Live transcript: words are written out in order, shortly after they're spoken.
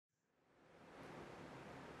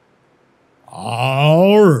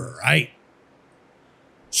All right.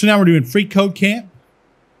 So now we're doing freeCodeCamp,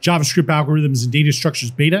 JavaScript algorithms and data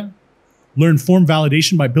structures beta. Learn form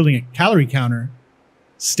validation by building a calorie counter.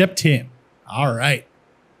 Step 10. All right.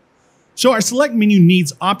 So our select menu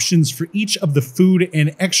needs options for each of the food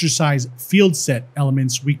and exercise field set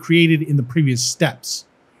elements we created in the previous steps.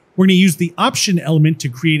 We're going to use the option element to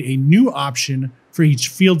create a new option for each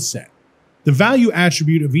field set. The value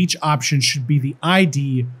attribute of each option should be the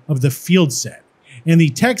ID of the field set, and the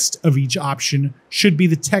text of each option should be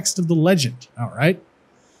the text of the legend. All right.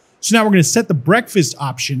 So now we're going to set the breakfast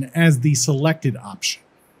option as the selected option.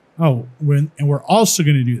 Oh, and we're also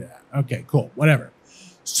going to do that. Okay, cool. Whatever.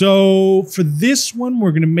 So for this one,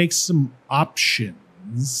 we're going to make some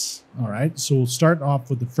options. All right. So we'll start off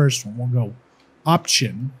with the first one. We'll go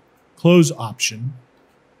option, close option.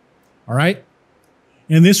 All right.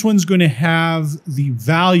 And this one's going to have the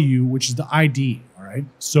value, which is the ID. All right.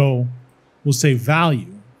 So we'll say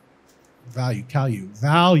value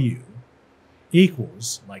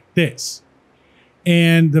equals like this.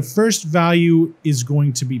 And the first value is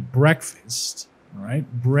going to be breakfast. All right.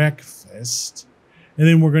 Breakfast. And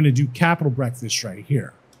then we're going to do capital breakfast right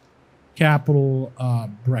here. Capital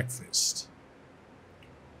breakfast.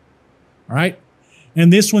 All right.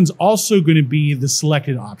 And this one's also going to be the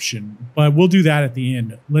selected option, but we'll do that at the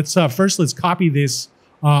end. Let's let's copy this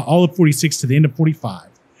all of 46 to the end of 45,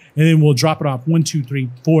 and then we'll drop it off 1, 2, 3,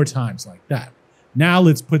 4 times like that. Now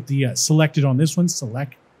let's put the selected on this one.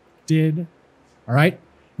 Selected. All right.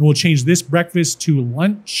 And we'll change this breakfast to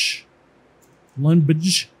lunch.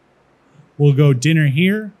 Lunch. We'll go dinner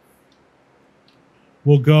here.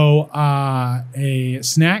 We'll go a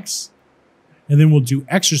snacks, and then we'll do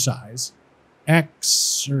exercise.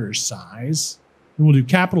 Exercise. Then we'll do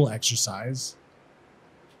capital exercise.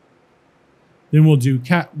 Then we'll do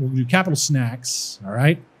capital snacks. All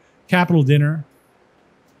right. Capital dinner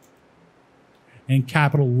and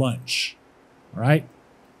capital lunch. All right.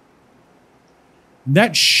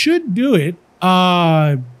 That should do it.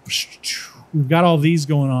 We've got all these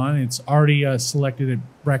going on. It's already selected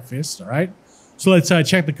at breakfast. All right. So let's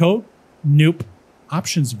check the code. Nope.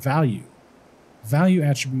 Options value. Value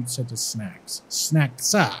attribute set to snacks.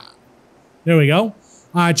 Snacks. There we go.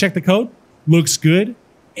 Check the code. Looks good.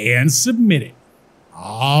 And submit it.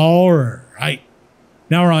 All right.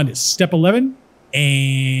 Now we're on to step 11.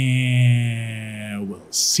 And we'll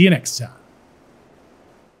see you next time.